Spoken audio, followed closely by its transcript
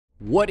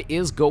What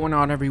is going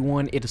on,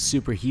 everyone? It is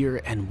Super here,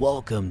 and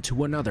welcome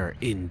to another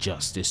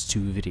Injustice 2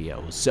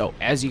 video. So,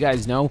 as you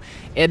guys know,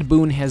 Ed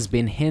Boon has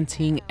been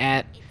hinting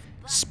at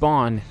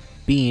Spawn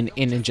being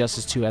in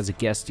Injustice 2 as a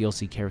guest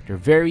DLC character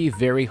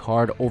very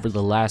hard over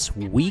the last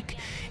week,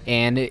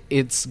 and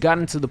it's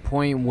gotten to the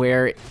point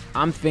where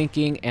I'm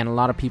thinking, and a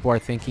lot of people are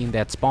thinking,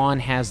 that Spawn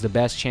has the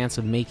best chance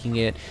of making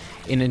it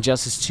in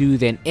Injustice 2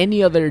 than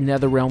any other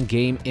NetherRealm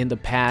game in the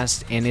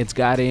past, and it's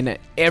gotten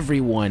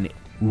everyone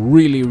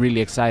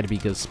really excited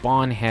because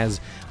Spawn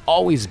has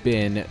always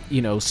been,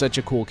 such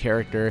a cool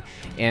character,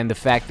 and the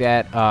fact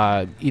that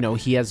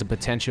he has the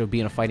potential of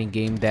being a fighting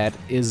game that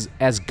is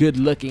as good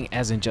looking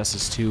as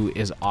Injustice 2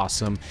 is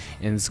awesome,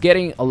 and it's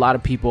getting a lot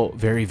of people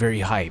very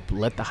hype.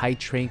 Let the hype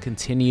train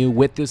continue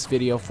with this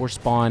video for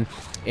Spawn.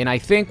 And I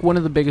think one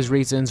of the biggest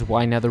reasons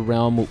why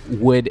NetherRealm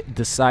would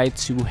decide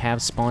to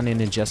have Spawn in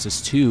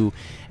Injustice 2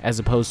 as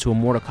opposed to a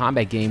Mortal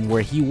Kombat game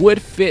where he would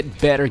fit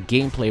better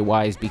gameplay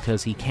wise,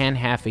 because he can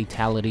have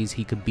fatalities,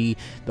 he could be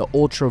the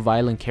ultra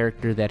violent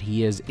character that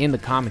he is in the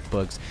comic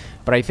books.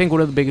 But I think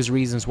one of the biggest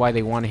reasons why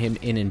they wanted him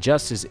in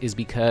Injustice is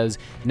because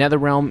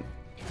NetherRealm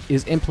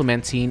is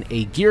implementing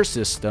a gear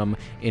system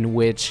in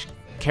which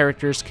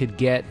characters could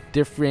get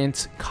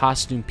different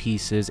costume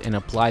pieces and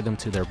apply them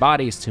to their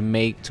bodies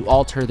to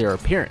alter their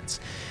appearance.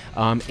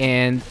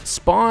 And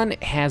Spawn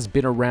has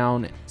been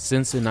around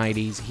since the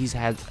 90s. He's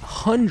had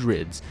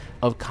hundreds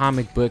of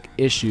comic book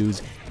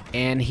issues,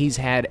 and he's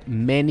had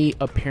many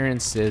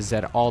appearances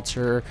that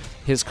alter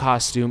his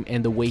costume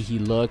and the way he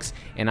looks.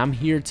 And I'm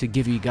here to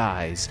give you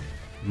guys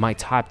my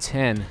top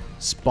 10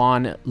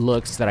 Spawn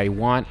looks that I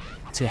want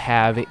to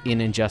have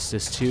in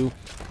Injustice 2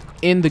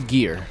 in the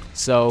gear.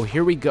 So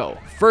here we go.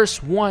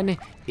 First one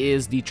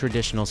is the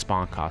traditional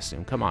Spawn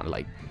costume. Come on,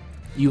 like,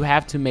 you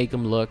have to make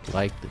him look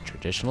like the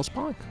traditional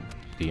Spawn.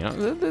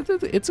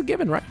 It's a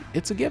given, right?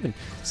 It's a given.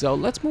 So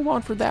let's move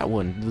on for that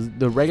one.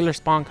 The regular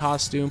Spawn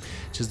costume,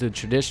 just the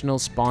traditional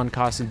Spawn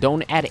costume.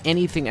 Don't add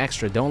anything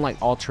extra.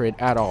 Don't alter it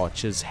at all.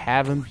 Just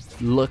have him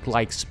look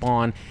like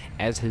Spawn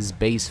as his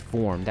base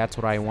form. That's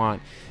what I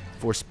want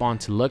for Spawn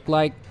to look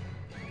like.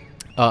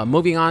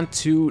 Moving on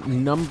to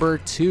number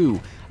 2.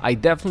 I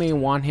definitely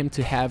want him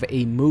to have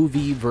a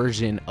movie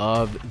version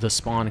of the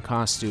Spawn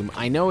costume.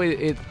 I know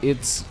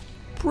it's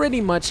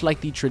pretty much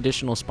like the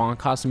traditional Spawn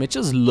costume. It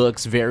just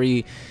looks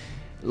very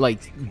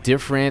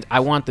different. I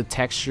want the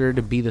texture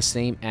to be the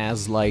same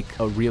as a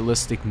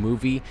realistic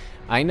movie.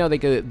 I know they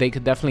could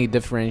definitely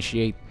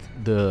differentiate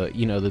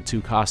the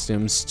two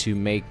costumes to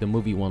make the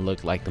movie one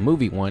look like the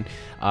movie one.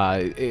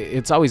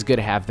 It's always good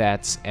to have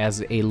that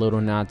as a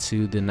little nod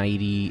to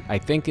the I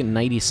think in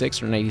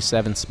 96 or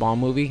 97 Spawn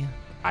movie.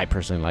 I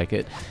personally like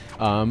it.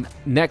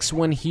 Next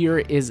one here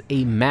is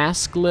a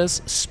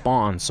maskless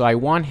Spawn. So I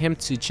want him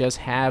to just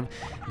have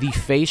the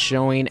face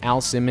showing,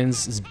 Al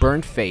Simmons'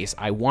 burnt face.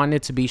 I want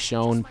it to be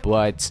shown,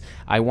 but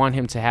I want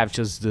him to have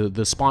just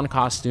the Spawn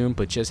costume,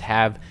 but just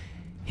have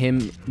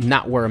him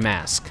not wear a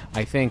mask.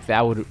 I think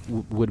that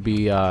would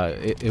be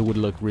it would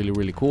look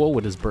really cool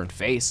with his burnt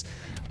face.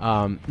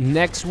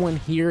 Next one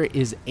here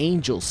is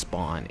Angel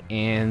Spawn,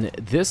 and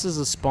this is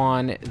a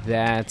Spawn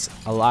that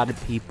a lot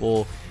of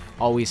people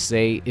always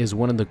say is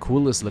one of the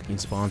coolest looking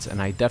Spawns,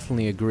 and I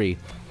definitely agree.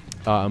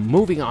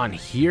 Moving on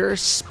here,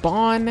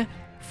 Spawn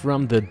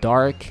from the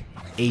Dark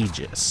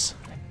Ages.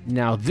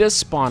 Now this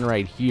Spawn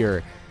right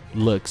here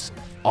looks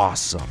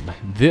awesome.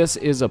 This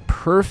is a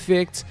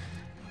perfect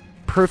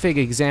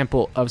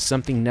example of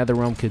something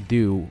NetherRealm could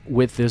do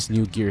with this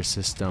new gear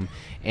system.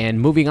 And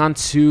moving on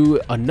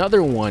to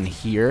another one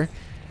here,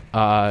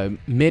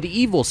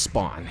 Medieval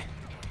Spawn.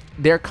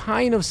 They're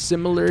kind of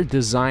similar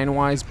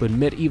design-wise, but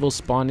Medieval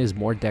Spawn is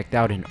more decked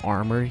out in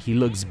armor. He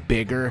looks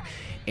bigger,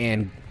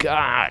 and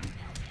god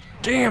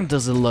damn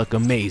does it look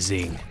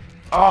amazing.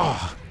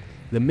 Oh,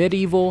 the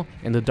Medieval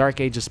and the Dark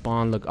Ages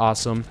Spawn look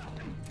awesome.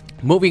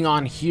 Moving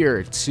on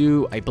here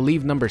to, I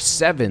believe, number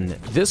 7.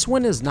 This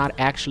one is not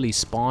actually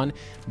Spawn,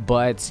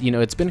 but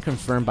it's been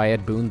confirmed by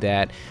Ed Boon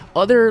that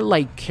other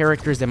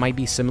characters that might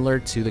be similar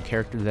to the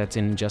character that's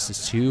in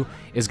Injustice 2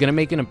 is gonna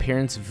make an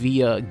appearance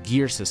via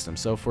gear system.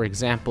 So for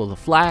example, the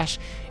Flash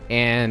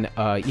and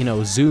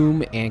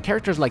Zoom and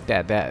characters like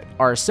that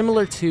are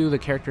similar to the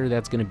character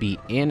that's gonna be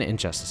in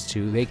Injustice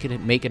 2, they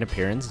could make an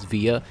appearance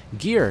via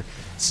gear.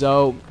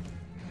 So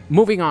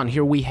moving on,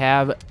 here we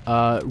have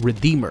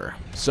Redeemer.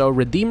 So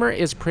Redeemer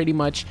is pretty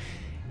much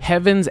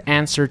Heaven's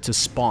answer to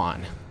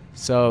Spawn.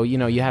 So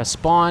you have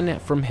Spawn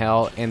from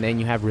Hell, and then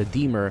you have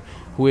Redeemer,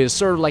 who is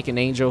sort of like an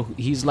angel.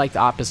 He's like the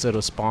opposite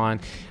of Spawn.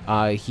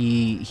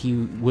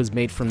 He was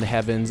made from the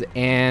heavens,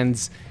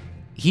 and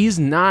he's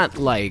not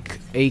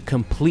a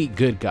complete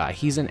good guy.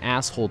 He's an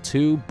asshole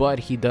too, but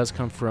he does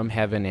come from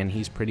heaven, and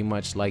he's pretty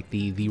much like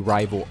the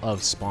rival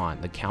of Spawn,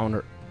 the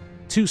counter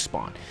to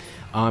Spawn.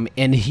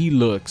 And he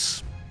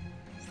looks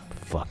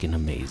fucking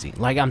amazing.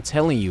 I'm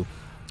telling you,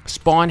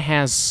 Spawn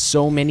has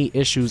so many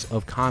issues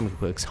of comic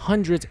books,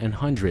 hundreds and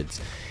hundreds,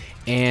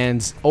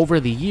 and over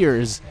the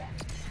years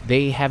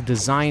they have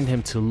designed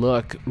him to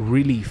look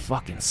really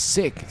fucking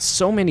sick.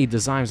 So many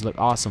designs look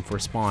awesome for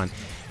Spawn.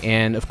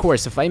 And of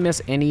course, if I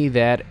miss any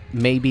that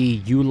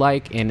maybe you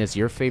like and is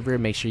your favorite,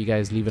 make sure you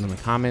guys leave it in the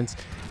comments.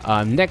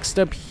 Next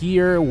up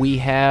here, we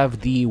have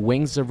the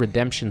Wings of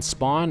Redemption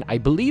Spawn. I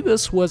believe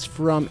this was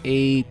from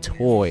a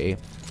toy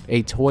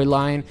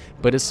line,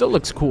 but it still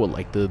looks cool.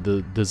 Like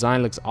the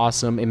design looks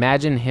awesome.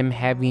 Imagine him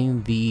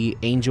having the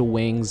angel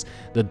wings,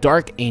 the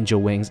dark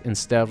angel wings,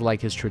 instead of like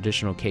his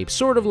traditional cape,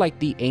 sort of like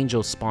the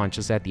angel Spawn,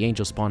 just that the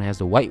angel Spawn has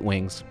the white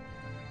wings.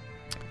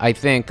 I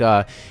think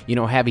you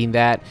know, having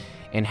that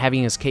and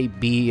having his cape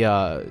be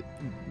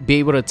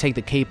able to take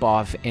the cape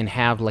off and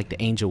have like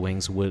the angel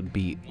wings would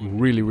be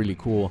really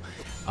cool.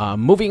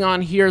 Moving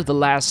on here, the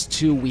last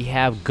two, we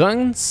have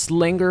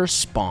Gunslinger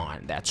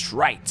Spawn. That's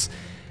right.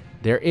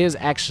 There is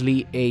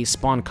actually a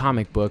Spawn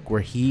comic book where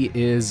he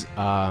is,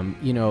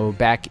 you know,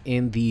 back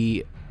in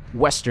the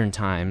Western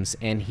times,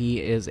 and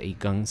he is a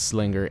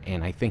gunslinger,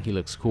 and I think he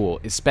looks cool.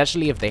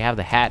 Especially if they have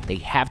the hat. They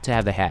have to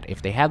have the hat.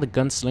 If they have the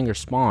Gunslinger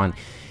Spawn,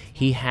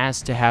 he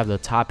has to have the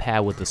top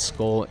hat with the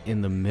skull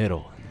in the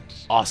middle.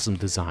 Awesome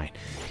design.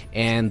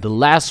 And the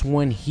last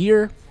one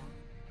here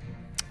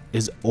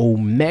is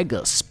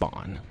Omega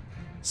Spawn.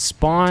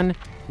 Spawn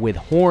with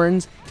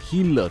horns.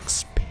 He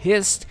looks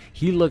pissed.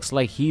 He looks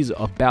like he's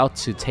about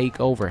to take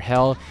over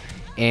hell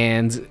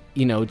and,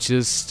 you know,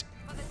 just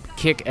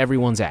kick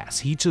everyone's ass.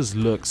 He just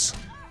looks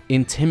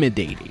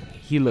intimidating.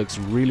 He looks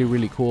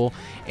really cool.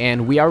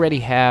 And we already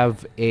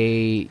have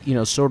a, you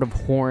know, sort of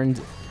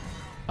horned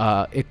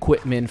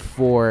equipment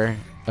for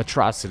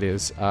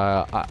Atrocitus.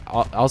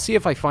 I'll see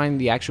if I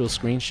find the actual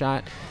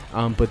screenshot,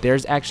 but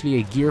there's actually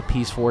a gear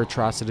piece for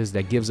Atrocitus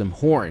that gives him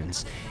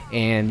horns,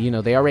 and you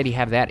know, they already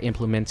have that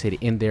implemented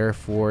in there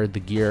for the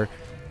gear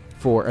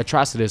for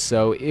Atrocitus.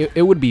 So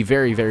it would be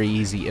very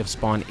easy if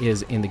Spawn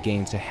is in the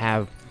game to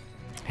have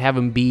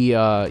him be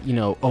you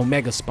know,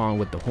 Omega Spawn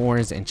with the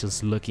horns and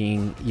just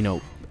looking, you know,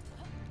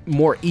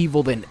 more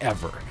evil than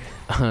ever.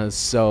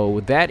 So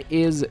that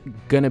is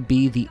gonna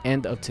be the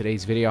end of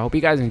today's video. I hope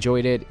you guys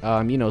enjoyed it.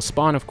 You know,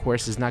 Spawn of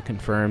course is not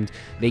confirmed.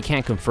 They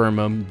can't confirm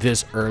him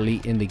this early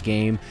in the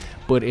game,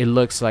 but it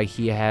looks like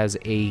he has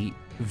a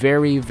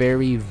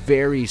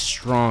very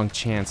strong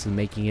chance of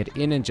making it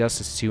in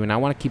Injustice 2, and I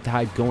want to keep the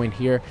hype going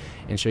here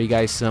and show you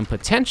guys some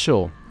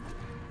potential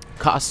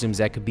costumes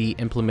that could be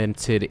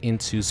implemented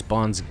into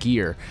Spawn's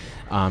gear.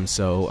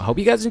 So I hope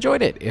you guys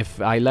enjoyed it.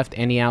 If I left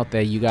any out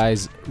that you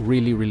guys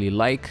really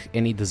like,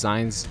 any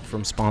designs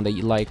from Spawn that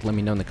you like, let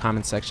me know in the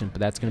comment section.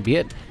 But that's gonna be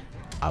it.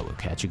 I will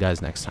catch you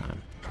guys next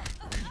time.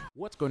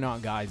 What's going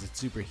on, guys? It's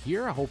Super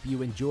here. I hope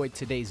you enjoyed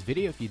today's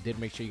video. If you did,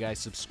 make sure you guys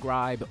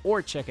subscribe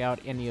or check out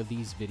any of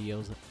these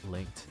videos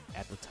linked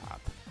at the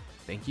top.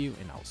 Thank you,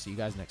 and I'll see you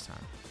guys next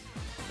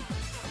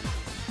time.